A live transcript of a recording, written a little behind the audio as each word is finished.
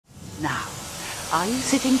Now, are you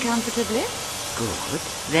sitting comfortably? Good.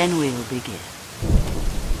 Then we'll begin.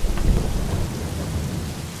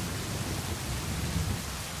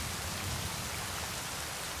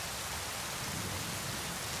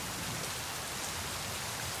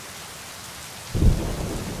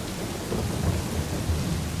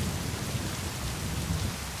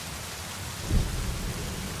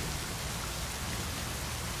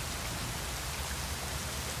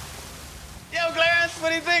 Yo, Clarence, what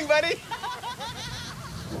do you think, buddy?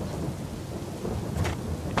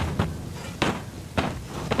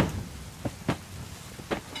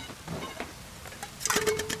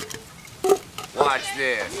 Watch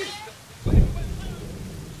this.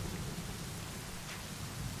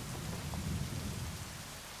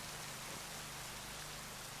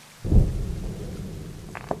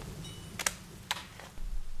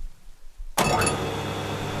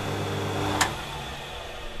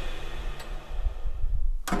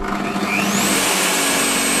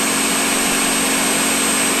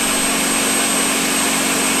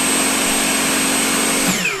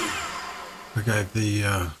 I gave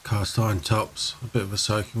the cast iron tops a bit of a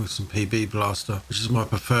soaking with some PB Blaster, which is my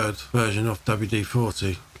preferred version of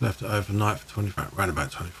WD-40. Left it overnight for around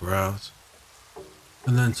about 24 hours.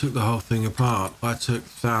 And then took the whole thing apart. I took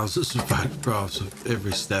thousands of photographs of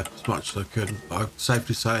every step as much as I could. I'd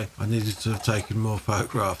safely say I needed to have taken more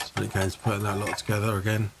photographs when it came to putting that lot together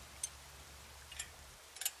again.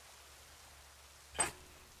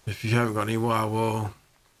 If you haven't got any wire wool,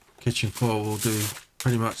 kitchen foil will do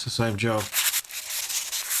pretty much the same job.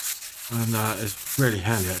 And it's really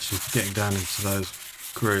handy actually for getting down into those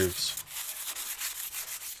grooves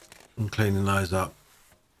and cleaning those up.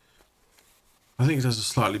 I think it does a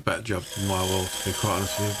slightly better job than wire wool, to be quite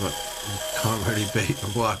honest with you, but you can't really beat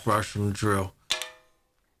a wire brush and a drill.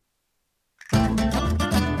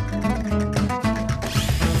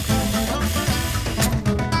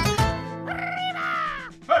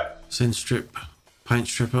 Sin strip, paint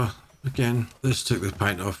stripper. Again, this took the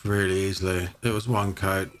paint off really easily. It was one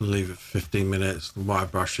coat, leave it for 15 minutes, the wire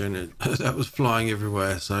brush in it. That was flying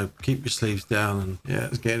everywhere, so keep your sleeves down. And yeah, it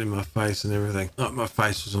was getting in my face and everything. Like my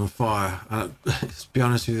face was on fire. And to be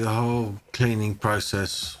honest with you, the whole cleaning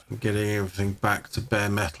process, getting everything back to bare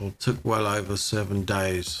metal, took well over 7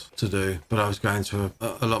 days to do. But I was going to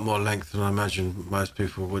a lot more length than I imagine most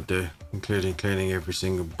people would do, including cleaning every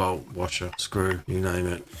single bolt, washer, screw, you name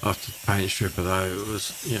it. After the paint stripper though, it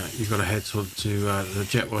was, you know, you've got to head to the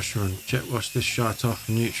jet washer and jet wash this shite off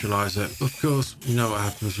and neutralise it. Of course, you know what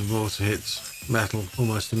happens when water hits metal,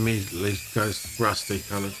 almost immediately goes rusty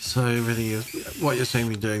coloured. So everything is, what you're seeing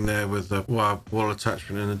me doing there with the wire wall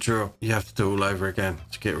attachment and the drill, you have to do all over again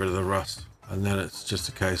to get rid of the rust. And then it's just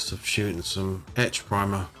a case of shooting some etch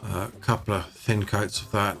primer, a couple of thin coats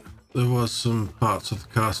of that. There was some parts of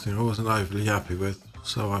the casting I wasn't overly happy with,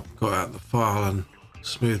 so I got out the file and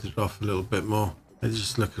smoothed it off a little bit more. It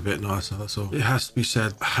just looked a bit nicer, that's all. It has to be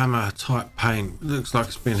said, hammer type paint. It looks like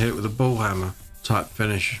it's been hit with a ball hammer type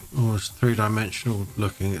finish. Almost three-dimensional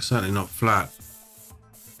looking. It's certainly not flat.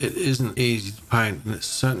 It isn't easy to paint, and it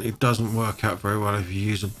certainly doesn't work out very well if you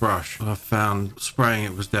use a brush. I found spraying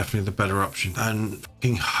it was definitely the better option, and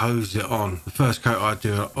fucking hose it on. The first coat I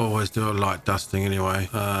do, I always do a light dusting anyway.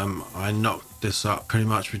 I knocked this up pretty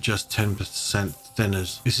much with just 10%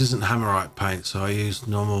 thinners. This isn't Hammerite paint, so I use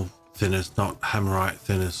normal thinners, not Hammerite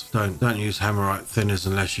thinners. Don't use Hammerite thinners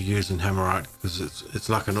unless you're using Hammerite, because it's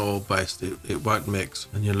like an oil based. It won't mix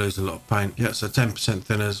and you lose a lot of paint. Yeah, so 10%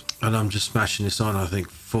 thinners, and I'm just smashing this on. I think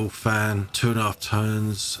full fan, 2.5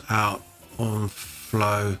 tones out on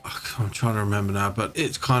flow. I'm trying to remember now, but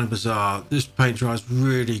it's kind of bizarre. This paint dries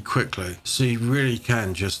really quickly, so you really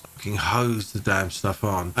can just fucking hose the damn stuff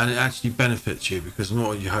on, and it actually benefits you because the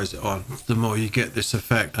more you hose it on, the more you get this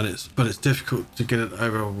effect. And it's difficult to get it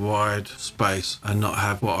over a wide space and not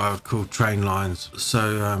have what I would call train lines.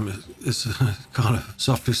 So it's a kind of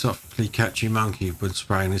softly catchy monkey when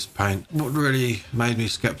spraying this paint. What really made me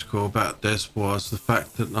skeptical about this was the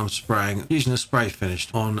fact that I'm spraying using a spray finish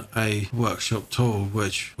on a workshop tool,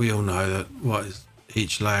 which we all know that what is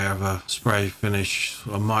each layer of a spray finish,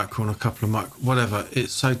 a micron, a couple of micron, whatever,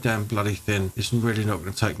 it's so damn bloody thin, it's really not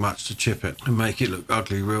going to take much to chip it and make it look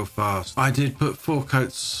ugly real fast. I did put 4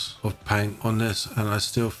 coats of paint on this, and I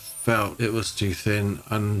still felt it was too thin,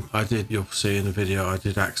 and you'll see in the video, I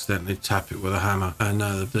did accidentally tap it with a hammer, and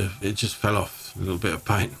it just fell off a little bit of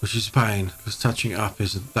paint, which is a pain because touching it up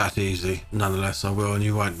isn't that easy. Nonetheless, I will, and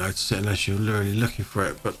you won't notice it unless you're really looking for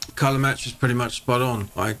it. But colour match is pretty much spot on.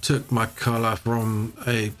 I took my colour from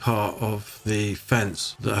a part of the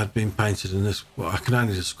fence that had been painted in this, what I can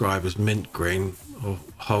only describe as mint green. or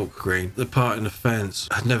Hulk green. The part in the fence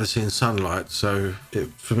had never seen sunlight, so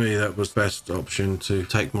for me that was the best option to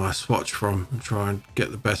take my swatch from and try and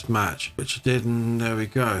get the best match, which I did, and there we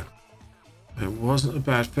go. It wasn't a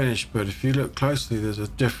bad finish, but if you look closely, there's a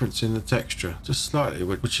difference in the texture, just slightly,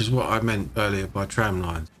 which is what I meant earlier by tram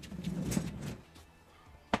lines.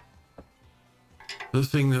 The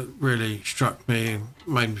thing that really struck me and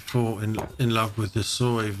made me fall in love with this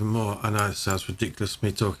saw even more, I know it sounds ridiculous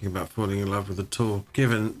me talking about falling in love with a tool,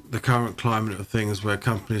 given the current climate of things where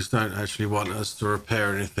companies don't actually want us to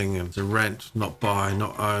repair anything and to rent, not buy,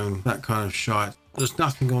 not own, that kind of shite. There's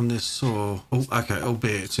nothing on this saw, okay,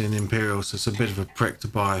 albeit it's in Imperial, so it's a bit of a prick to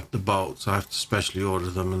buy the bolts. I have to specially order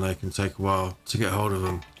them and they can take a while to get hold of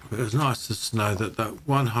them. But it was nice to know that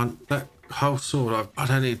that whole saw, I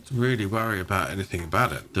don't need to really worry about anything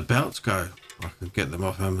about it. The belts go, I could get them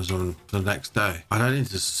off Amazon the next day. I don't need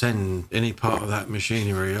to send any part of that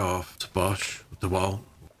machinery off to Bosch, the wall,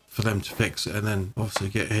 for them to fix it and then obviously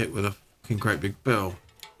get hit with a fucking great big bill.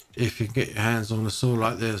 If you can get your hands on a saw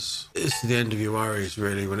like this, it's the end of your worries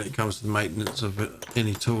really when it comes to the maintenance of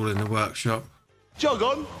any tool in the workshop. Jog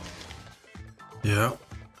on. Yeah,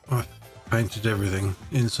 I painted everything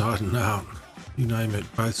inside and out, you name it,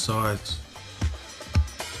 both sides.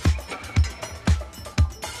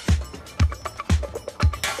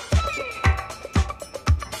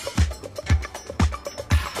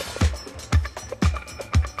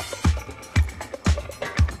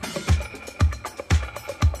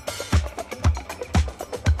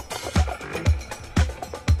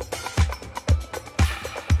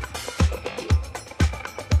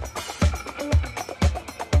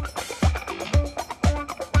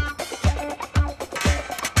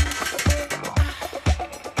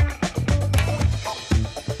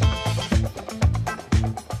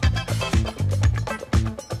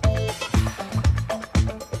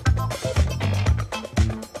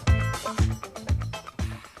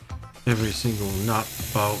 Every single nut,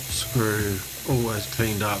 bolt, screw, always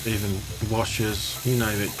cleaned up, even washers, you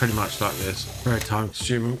name it, pretty much like this. Very time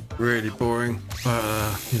consuming, really boring, but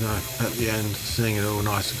you know, at the end, seeing it all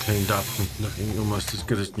nice and cleaned up and looking almost as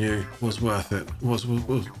good as new was worth it. It was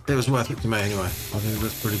worth it to me anyway. I think it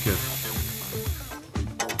looks pretty good.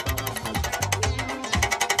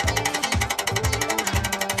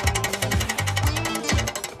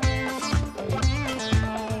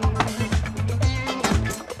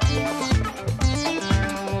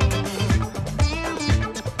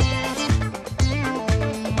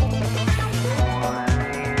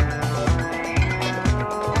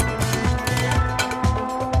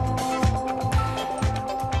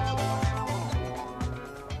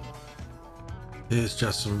 Here's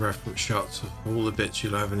just some reference shots of all the bits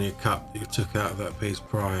you'll have in your cup that you took out of that piece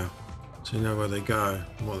prior, so you know where they go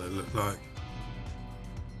and what they look like.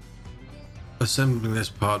 Assembling this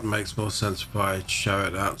part makes more sense if I show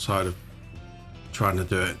it outside of trying to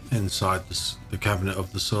do it inside the cabinet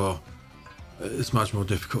of the saw. It's much more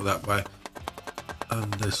difficult that way,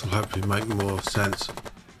 and this will hopefully make more sense.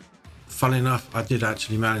 Funny enough, I did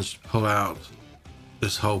actually manage to pull out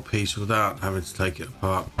this whole piece without having to take it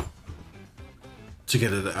apart to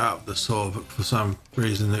get it out of the saw, but for some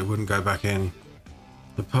reason it wouldn't go back in.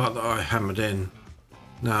 The part that I hammered in,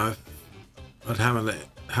 now if I'd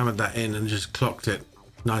hammered that in and just clocked it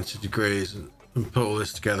 90 degrees and put all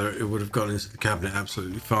this together, it would have gone into the cabinet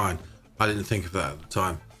absolutely fine. I didn't think of that at the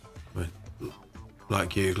time. I mean,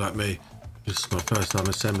 like you, like me, this is my first time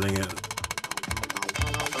assembling it.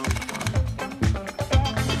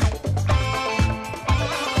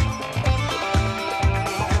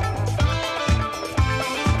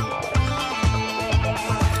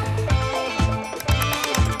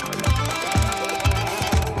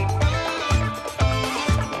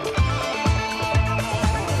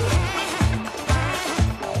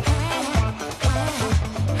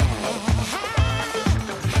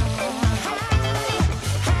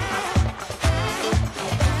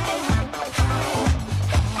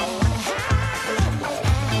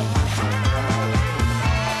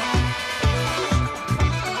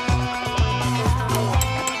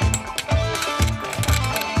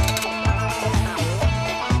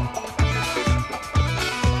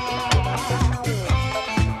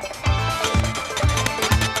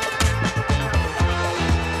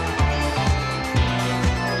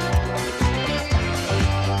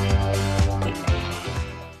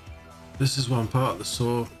 This is one part of the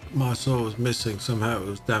saw. My saw was missing somehow, it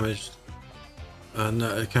was damaged, and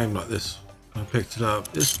it came like this. I picked it up.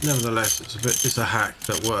 Nevertheless, it's a hack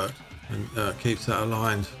that worked, and keeps that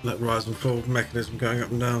aligned, that rise and fall mechanism going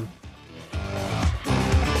up and down.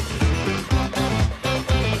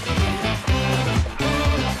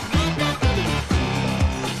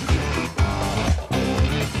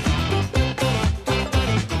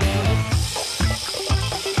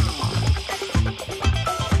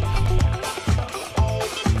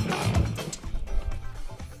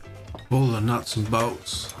 nuts and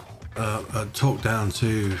bolts are torqued down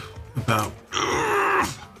to about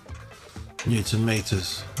Newton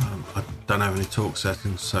meters. I don't have any torque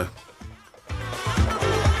settings, so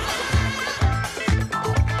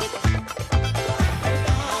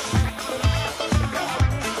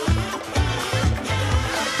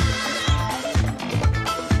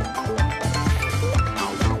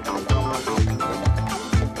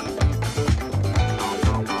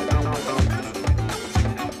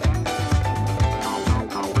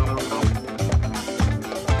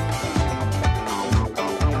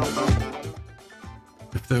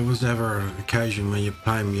if there was ever an occasion when you're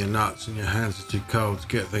playing with your nuts and your hands are too cold to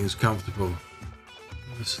get things comfortable,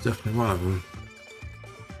 this is definitely one of them.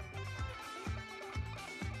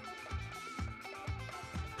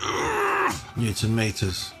 Newton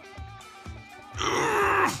meters.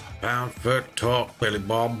 Pound foot torque, Billy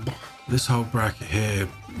Bob. This whole bracket here,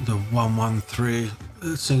 the 113,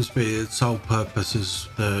 it seems to be its sole purpose is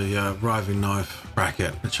the riving knife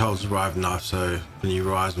bracket, which holds the riving knife, so when you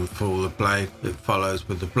rise and fall the blade, it follows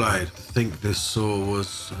with the blade. I think this saw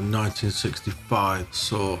was a 1965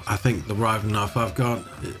 saw. I think the riving knife I've got,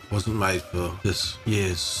 it wasn't made for this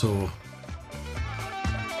year's saw.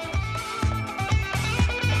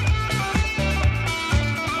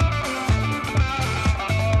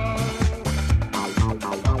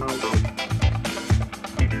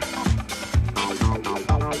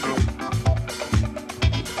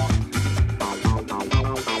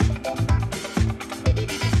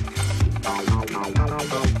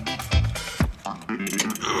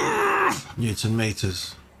 Newton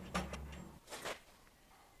meters.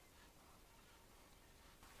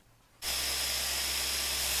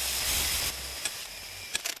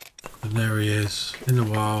 And there he is, in the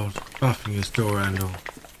wild, buffing his door handle,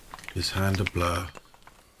 his hand a blur.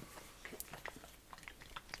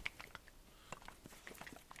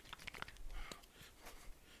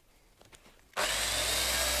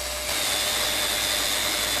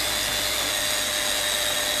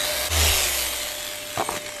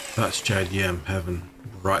 That's JDM heaven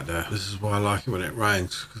right there. This is why I like it when it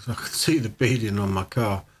rains, because I can see the beading on my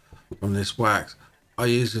car from this wax. I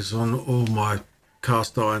use this on all my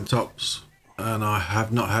cast iron tops and I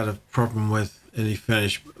have not had a problem with any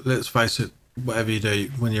finish. Let's face it, whatever you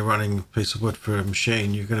do, when you're running a piece of wood through a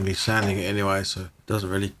machine, you're going to be sanding it anyway, so it doesn't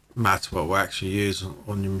really matter what wax you use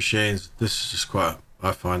on your machines. This is just quite,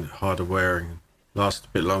 I find it harder wearing and lasts a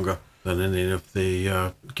bit longer than any of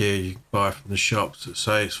the gear you buy from the shops that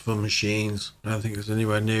say it's for machines. I don't think it's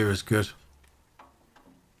anywhere near as good.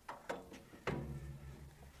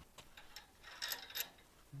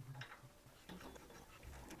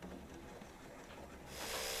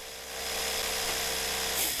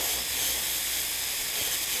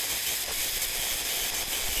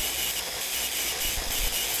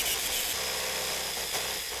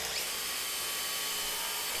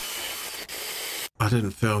 I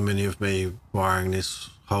didn't film any of me wiring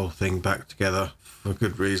this whole thing back together for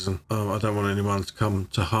good reason. I don't want anyone to come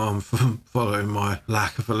to harm from following my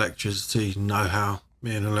lack of electricity know-how.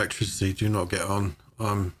 Me and electricity do not get on.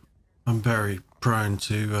 I'm very prone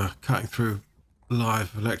to cutting through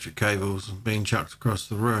live electric cables and being chucked across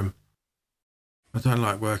the room. I don't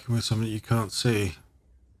like working with something you can't see.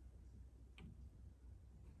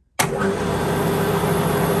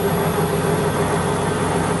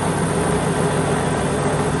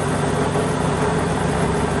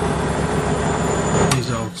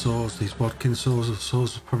 Saws, these Wadkin saws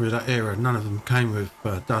of probably that era, none of them came with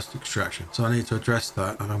dust extraction, so I need to address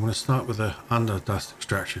that, and I'm going to start with the under dust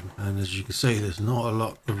extraction. And as you can see, there's not a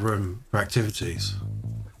lot of room for activities.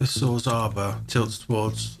 This saw's arbor tilts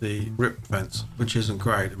towards the rip fence, which isn't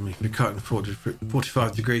great. I mean, if you're cutting a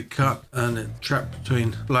 45-degree cut and it's trapped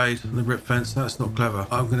between blade and the rip fence, that's not clever.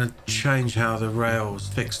 I'm going to change how the rail is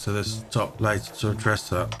fixed to this top later to address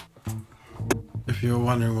that. If you're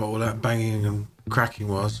wondering what all that banging and cracking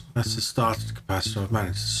was, that's the starter capacitor I've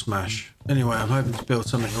managed to smash. Anyway, I'm hoping to build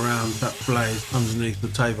something around that blade underneath the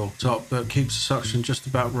tabletop that keeps the suction just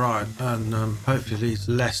about right, and hopefully leaves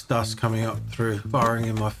less dust coming up through firing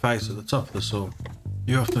in my face at the top of the saw.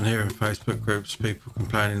 You often hear in Facebook groups people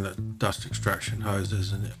complaining that dust extraction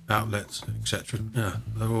hoses and outlets, etc.,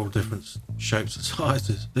 they're all different shapes and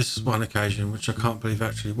sizes. This is one occasion which I can't believe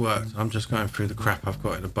actually worked. I'm just going through the crap I've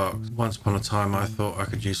got in a box. Once upon a time I thought I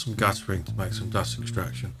could use some guttering to make some dust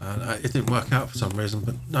extraction, and it didn't work out for some reason,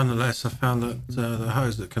 but nonetheless I found that the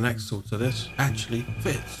hose that connects all to this actually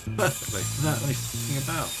fits perfectly without me thinking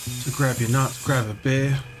about. So grab your nuts, grab a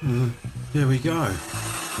beer, and here we go.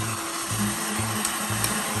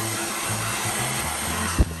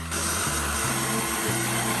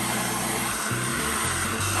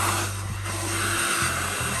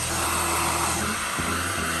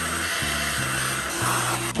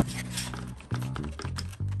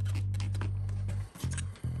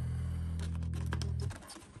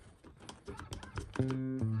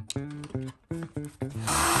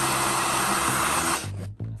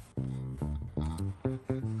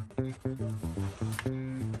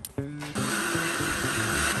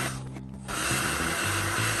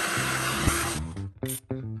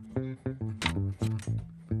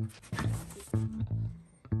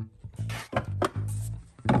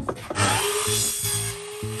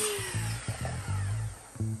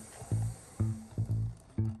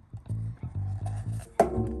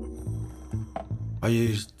 I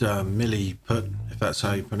used milli put, if that's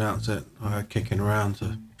how you pronounce it. I had kicking around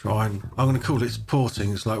to try and, I'm going to call it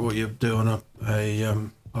porting. It's like what you do on a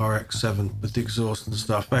RX-7 with the exhaust and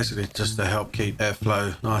stuff. Basically just to help keep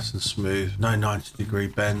airflow nice and smooth, no 90-degree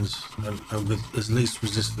bends, and with as least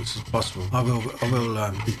resistance as possible. I will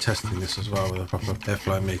be testing this as well with a proper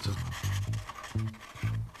airflow meter.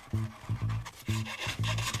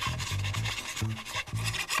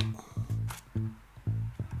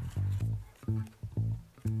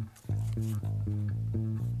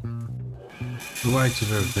 The weight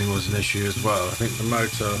of everything was an issue as well. I think the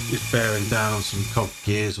motor is bearing down on some cog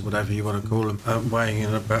gears or whatever you want to call them, weighing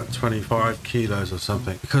in about 25 kilos or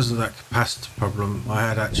something. Because of that capacitor problem, I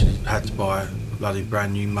had actually had to buy a bloody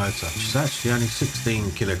brand new motor, which is actually only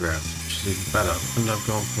 16 kilograms, which is even better. And I've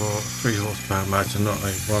gone for a 3 horsepower motor, not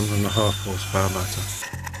a 1.5 horsepower motor.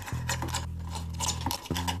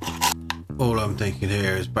 All I'm thinking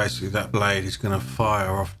here is basically that blade is going to fire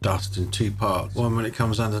off dust in 2 parts. One when it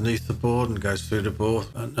comes underneath the board and goes through the board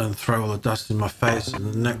and throw all the dust in my face,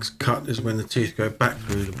 and the next cut is when the teeth go back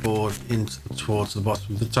through the board towards the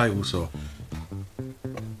bottom of the table saw.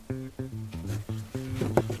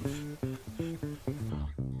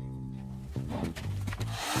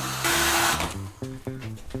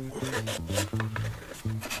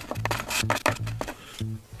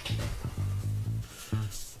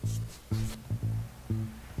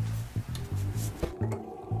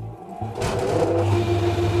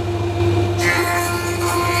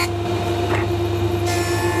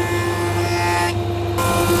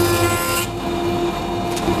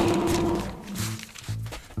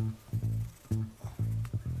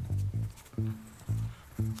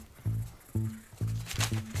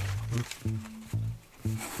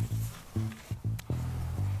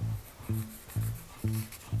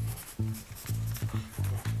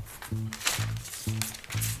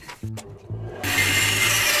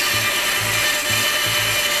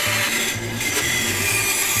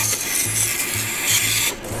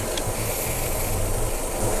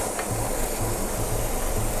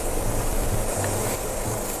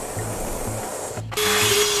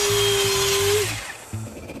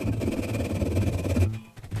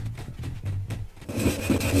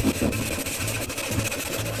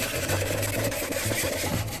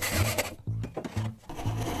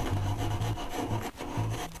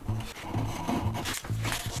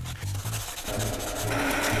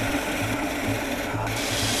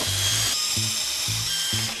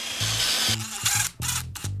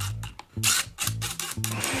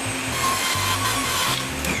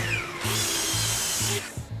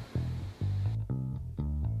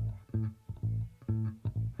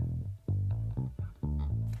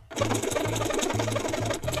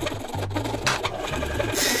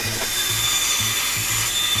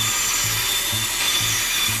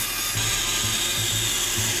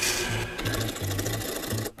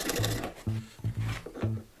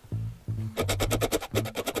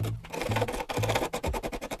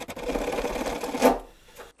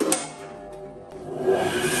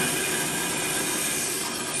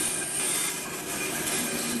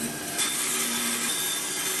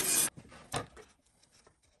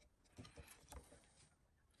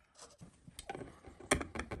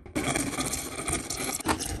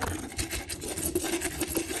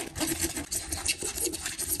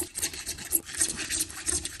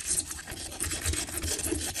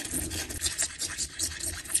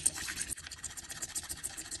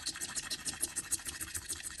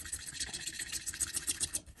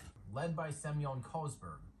 Led by Semyon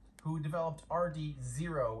Kozberg, who developed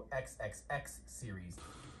RD0XXX series.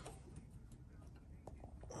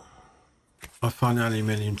 I find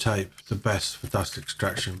aluminium tape the best for dust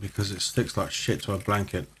extraction because it sticks like shit to a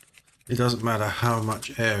blanket. It doesn't matter how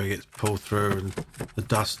much air gets pulled through and the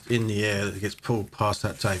dust in the air that gets pulled past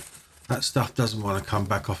that tape. That stuff doesn't want to come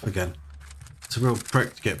back off again. It's a real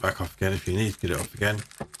prick to get back off again if you need to get it off again.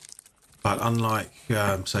 But unlike,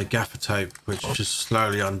 say, gaffer tape, which just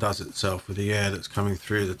slowly undoes itself with the air that's coming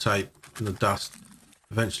through the tape and the dust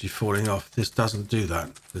eventually falling off, this doesn't do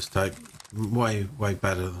that. This tape, way, way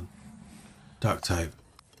better than duct tape.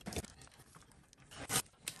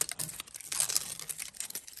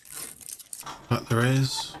 But there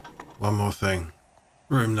is one more thing.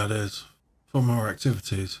 Room, that is. For more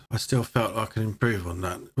activities. I still felt I could improve on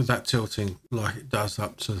that. With that tilting like it does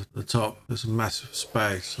up to the top, there's a massive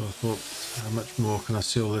space. So I thought, how much more can I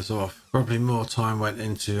seal this off? Probably more time went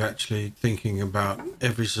into actually thinking about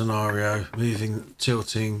every scenario, moving,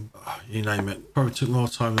 tilting, you name it. Probably took more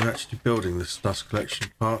time than actually building this dust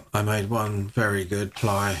collection part. I made one very good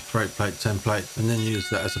ply freight plate template and then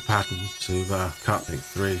used that as a pattern to cut, I think,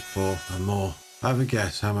 3, 4 and more Have a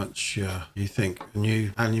guess how much you think a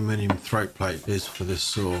new aluminium throat plate is for this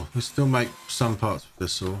saw. We still make some parts of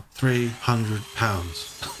this saw.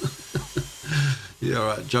 £300. Yeah, all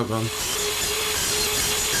right, jog on.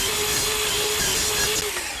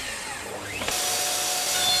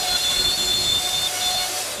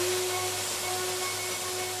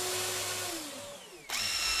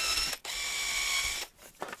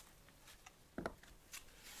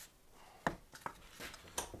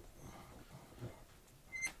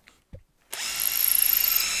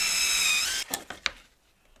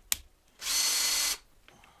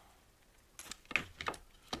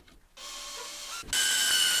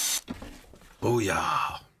 Oh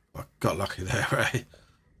yeah, I got lucky there, eh?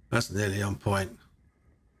 That's nearly on point.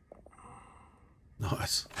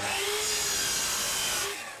 Nice.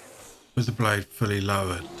 With the blade fully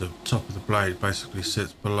lowered, the top of the blade basically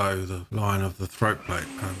sits below the line of the throat plate,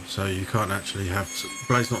 so you can't actually have the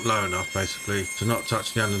blade's not low enough basically to not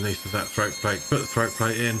touch the underneath of that throat plate. Put the throat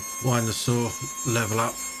plate in, wind the saw, level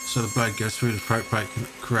up so the blade goes through the throat plate,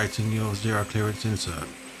 creating your zero clearance insert.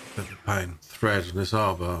 Bit of a pain. Thread in this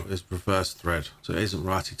arbor is reverse thread, so it isn't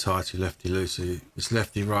righty tighty, lefty loosey. It's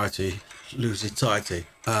lefty righty, loosey tighty.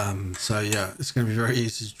 So yeah, it's going to be very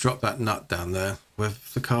easy to drop that nut down there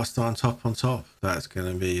with the cast iron top on top. That's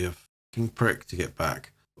going to be a fucking prick to get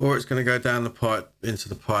back, or it's going to go down the pipe into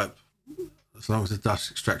the pipe. As long as the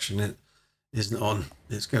dust extraction isn't on,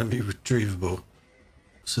 it's going to be retrievable.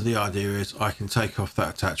 So the idea is I can take off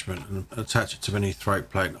that attachment and attach it to any throat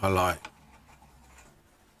plate I like.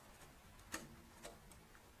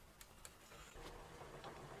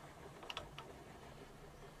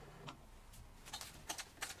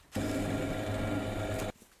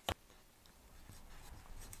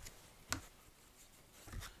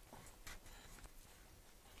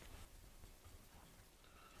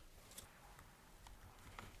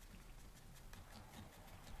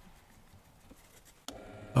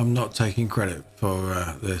 I'm not taking credit for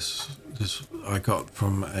this. This I got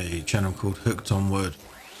from a channel called Hooked on Wood.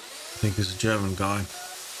 I think it's a German guy,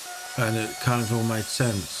 and it kind of all made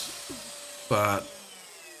sense, but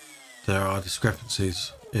there are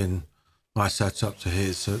discrepancies in my setup to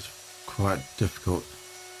his, so it's quite difficult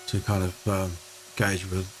to kind of gauge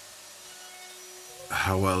with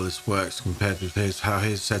how well this works compared with his. How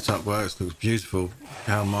his setup works looks beautiful.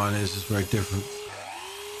 How mine is very different.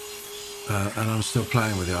 And I'm still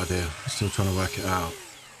playing with the idea. I'm still trying to work it out.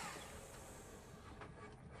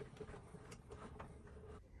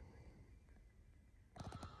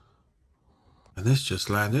 And this just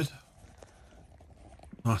landed.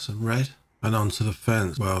 Nice and red. And onto the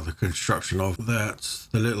fence. Well, the construction of that's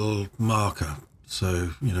the little marker. So,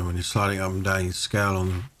 you know, when you're sliding up and down, you scale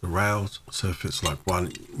on the rails. So if it's like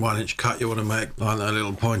one inch cut you want to make, like that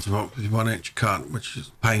little pointer box with 1 inch cut, which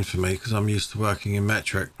is pain for me because I'm used to working in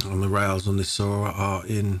metric, and the rails on this saw are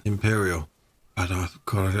in imperial. And I've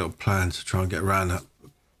got a little plan to try and get around that.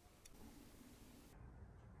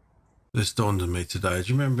 This dawned on me today.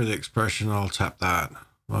 Do you remember the expression, I'll tap that?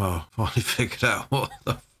 Oh, finally figured out what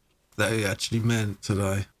they actually meant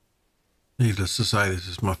today. Needless to say, this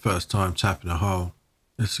is my first time tapping a hole.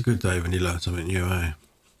 It's a good day when you learn something new, eh?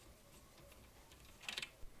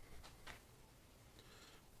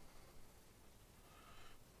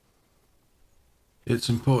 It's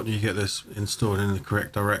important you get this installed in the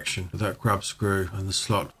correct direction with that grub screw and the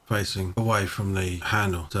slot facing away from the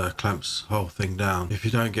handle that clamps the whole thing down. If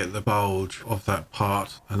you don't get the bulge of that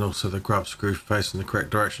part and also the grub screw facing the correct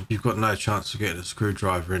direction, you've got no chance of getting a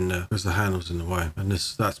screwdriver in there because the handle's in the way. And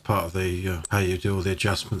that's part of the how you do all the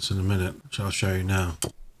adjustments in a minute, which I'll show you now.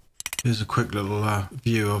 Here's a quick little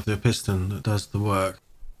view of the piston that does the work.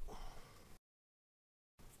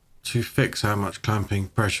 To fix how much clamping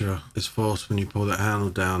pressure is forced when you pull that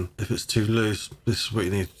handle down, if it's too loose, this is what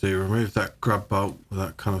you need to do. Remove that grub bolt with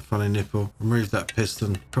that kind of funny nipple. Remove that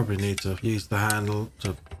piston. Probably need to use the handle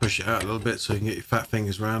to push it out a little bit so you can get your fat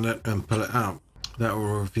fingers around it and pull it out. That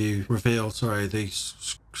will reveal the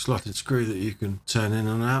slotted screw that you can turn in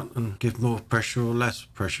and out and give more pressure or less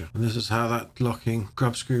pressure. And this is how that locking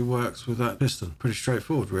grub screw works with that piston. Pretty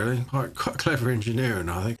straightforward, really. Quite clever engineering,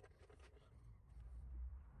 I think.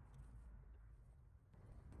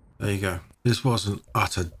 There you go. This was an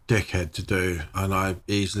utter dickhead to do, and I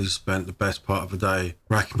easily spent the best part of a day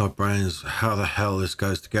racking my brains how the hell this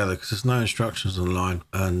goes together, because there's no instructions online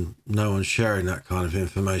and no one's sharing that kind of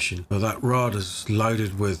information. But that rod is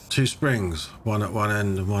loaded with 2 springs, one at one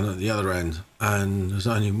end and one at the other end, and there's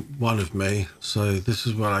only one of me, so this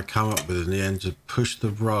is what I come up with in the end, to push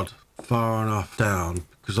the rod far enough down,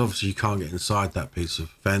 because obviously you can't get inside that piece of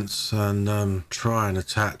fence, and try and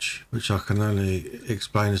attach, which I can only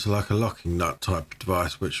explain as like a locking nut type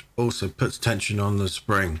device, which also puts tension on the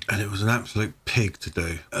spring, and it was an absolute pig to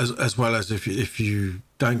do, as well as if you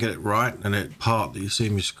don't get it right, and it part that you see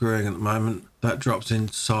me screwing at the moment, that drops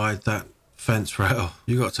inside that fence rail.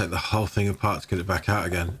 You got to take the whole thing apart to get it back out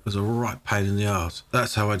again. It was a right pain in the arse.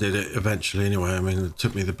 That's how I did it eventually anyway. I mean, it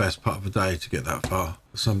took me the best part of a day to get that far.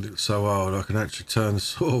 Something so old I can actually turn the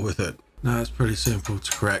saw with it. Now it's pretty simple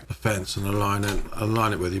to correct the fence and align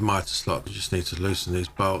it with your mitre slot. You just need to loosen these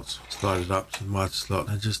bolts, slide it up to the mitre slot,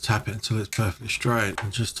 and just tap it until it's perfectly straight,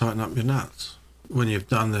 and just tighten up your nuts. When you've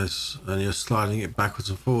done this and you're sliding it backwards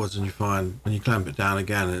and forwards, and you find when you clamp it down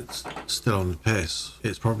again it's still on the piss,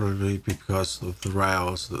 it's probably because of the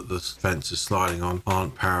rails that the fence is sliding on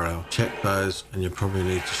aren't parallel. Check those, and you probably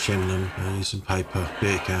need to shim them, use some paper,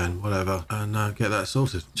 beer can, whatever, and get that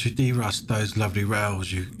sorted. To de-rust those lovely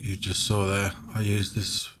rails you just saw there, I used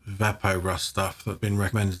this Vapo rust stuff that's been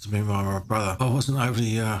recommended to me by my brother. I wasn't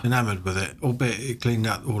overly enamoured with it, albeit it cleaned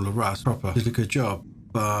out all the rust proper, did a good job.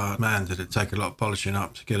 But man, did it take a lot of polishing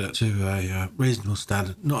up to get it to a reasonable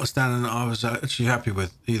standard. Not a standard that I was actually happy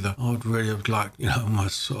with either. I would really have liked, my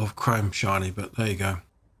sort of chrome shiny, but there you go.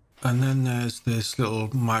 And then there's this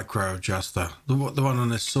little micro adjuster. The one on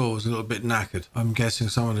this saw was a little bit knackered. I'm guessing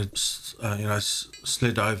someone had,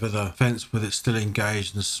 slid over the fence with it still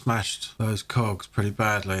engaged and smashed those cogs pretty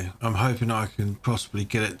badly. I'm hoping I can possibly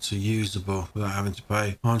get it to usable without having to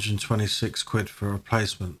pay 126 quid for a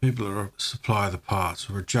replacement. People that supply the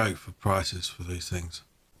parts are a joke for prices for these things.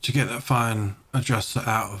 To get that fine adjuster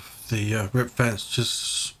out of the ripped fence,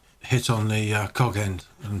 just hit on the cog end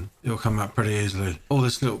and it'll come out pretty easily. All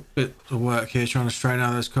this little bit of work here trying to straighten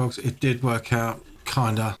out those cogs, it did work out,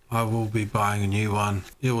 kinda. I will be buying a new one.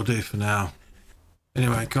 It will do for now.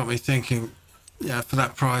 Anyway, it got me thinking, yeah, for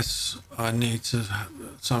that price I need to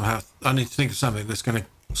think of something that's going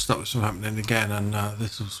to stop this from happening again, and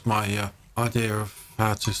this was my idea of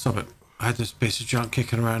how to stop it. I had this piece of junk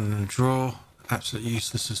kicking around in a drawer, absolutely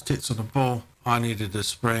useless as tits on a ball. I needed a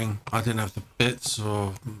spring. I didn't have the bits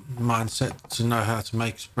or mindset to know how to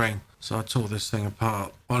make a spring, so I tore this thing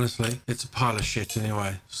apart. Honestly, it's a pile of shit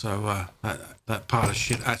anyway, so that pile of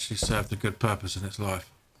shit actually served a good purpose in its life.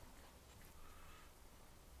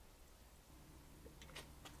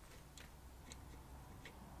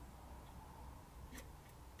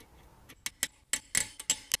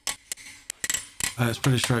 It's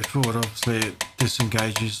pretty straightforward. Obviously it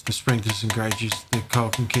disengages, the spring disengages the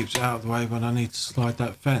cog and keeps it out of the way when I need to slide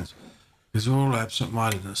that fence. Because we're all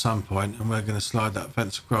absent-minded at some point, and we're going to slide that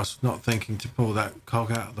fence across not thinking to pull that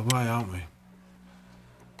cog out of the way, aren't we?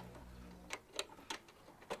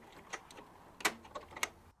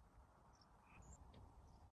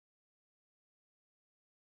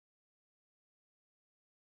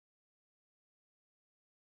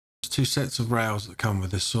 Two sets of rails that come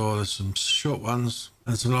with this saw. There's some short ones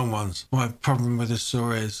and some long ones. My problem with this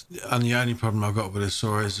saw is, and the only problem I've got with this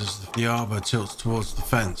saw is the arbor tilts towards the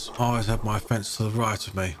fence. I always have my fence to the right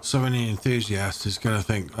of me. So any enthusiast is going to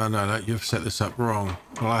think, oh no, you've set this up wrong.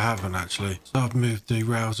 Well, I haven't actually. So I've moved the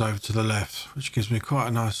rails over to the left, which gives me quite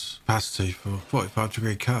a nice capacity for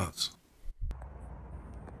 45-degree cuts.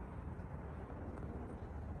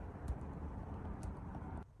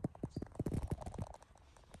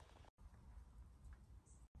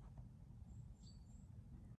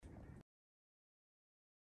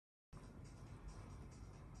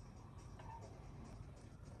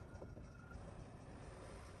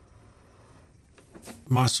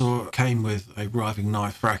 My saw came with a riving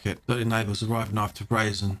knife bracket that enables the riving knife to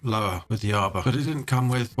raise and lower with the arbor, but it didn't come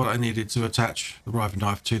with what I needed to attach the riving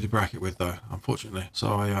knife to the bracket with though, unfortunately.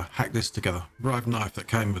 So I hacked this together. The riving knife that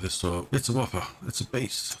came with this saw, it's a whopper, it's a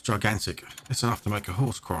beast, gigantic. It's enough to make a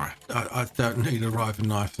horse cry. I don't need a riving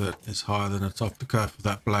knife that is higher than the top of the curve of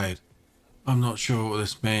that blade. I'm not sure what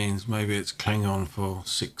this means. Maybe it's Klingon for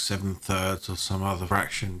 6 7/3 or some other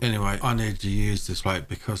fraction. Anyway, I need to use this plate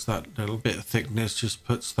because that little bit of thickness just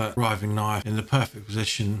puts that riving knife in the perfect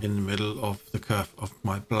position in the middle of the curve of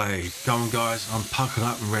my blade. Come on guys, I'm puckered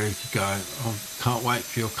up and ready to go. I can't wait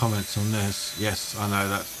for your comments on this. Yes, I know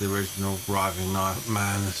that's the original riving knife.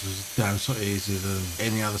 Man, this was damn so easier than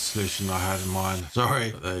any other solution I had in mind.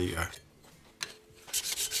 Sorry, but there you go.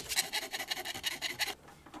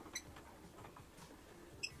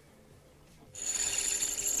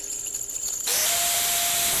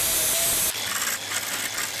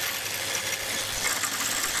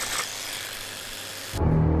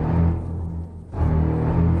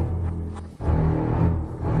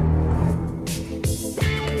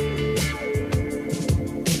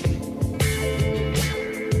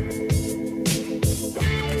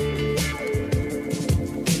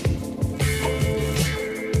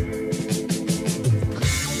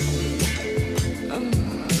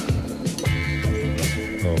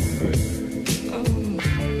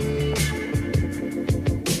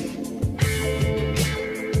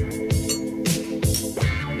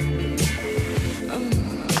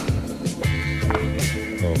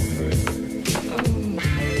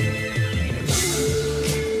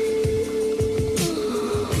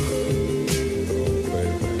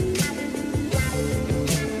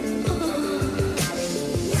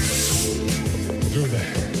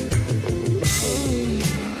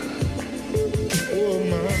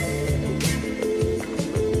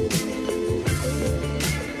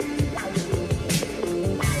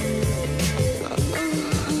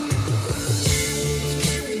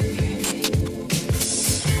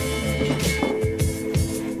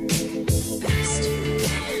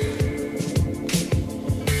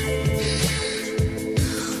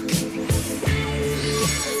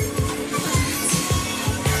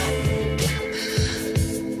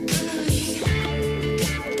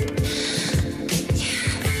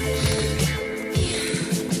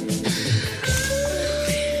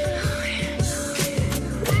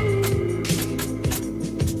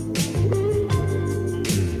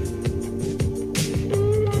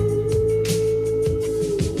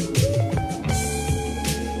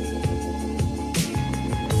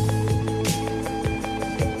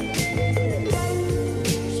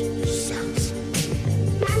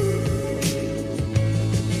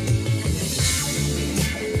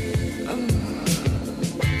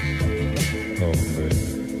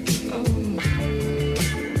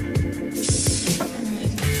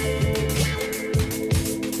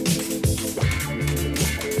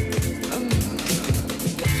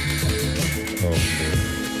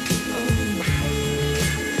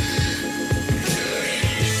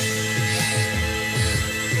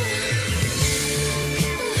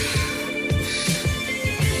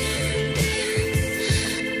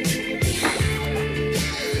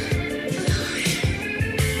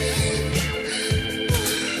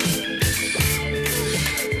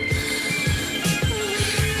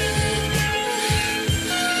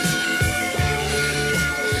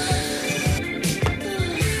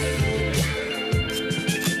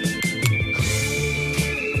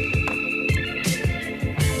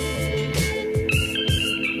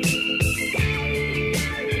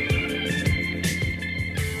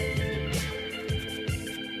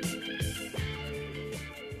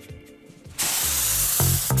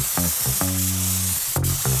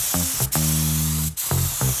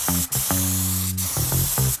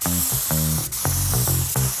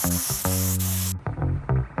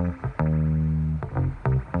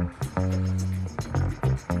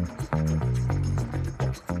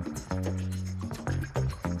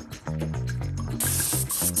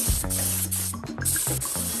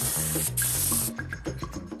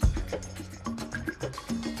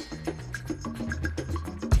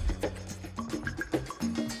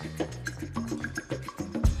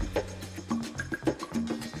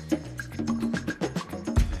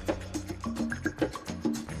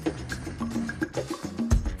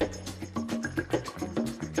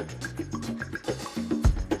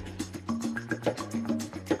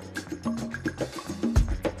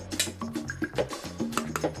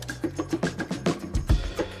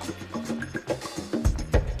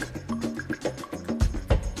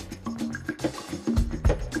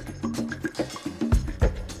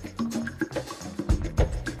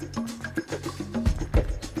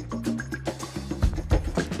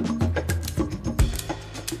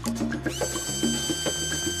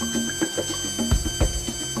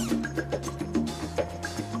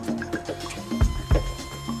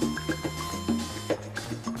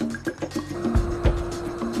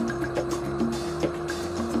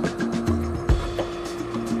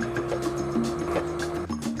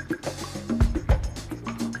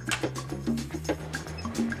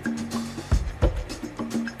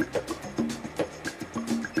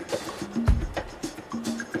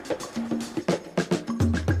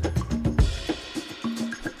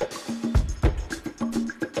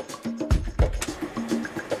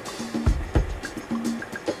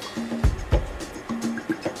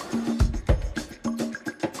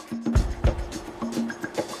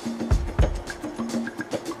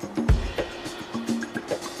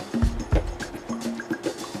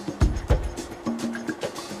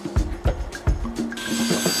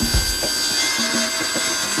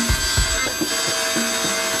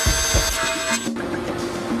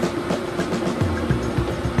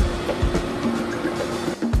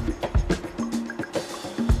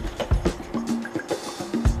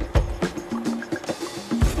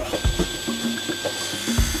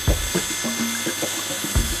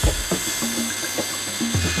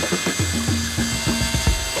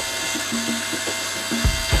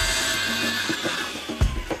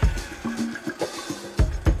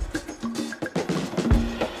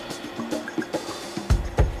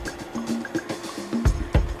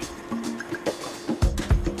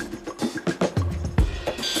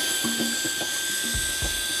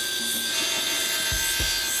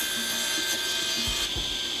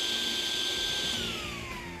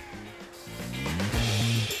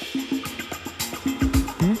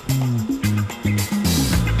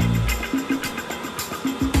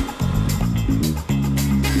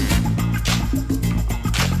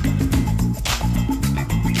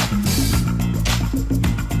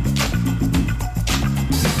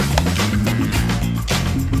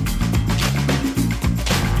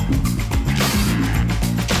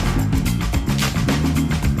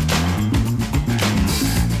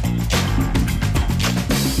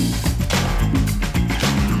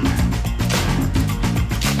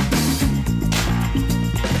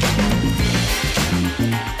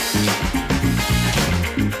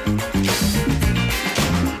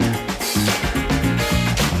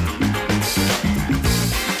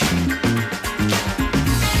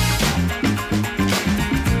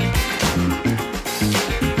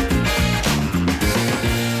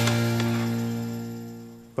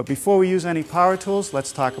 But before we use any power tools,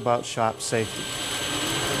 let's talk about shop safety.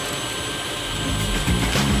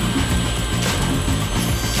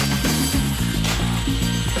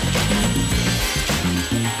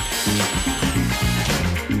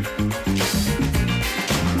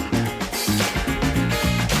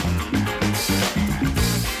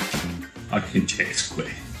 I can chase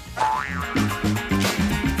quick.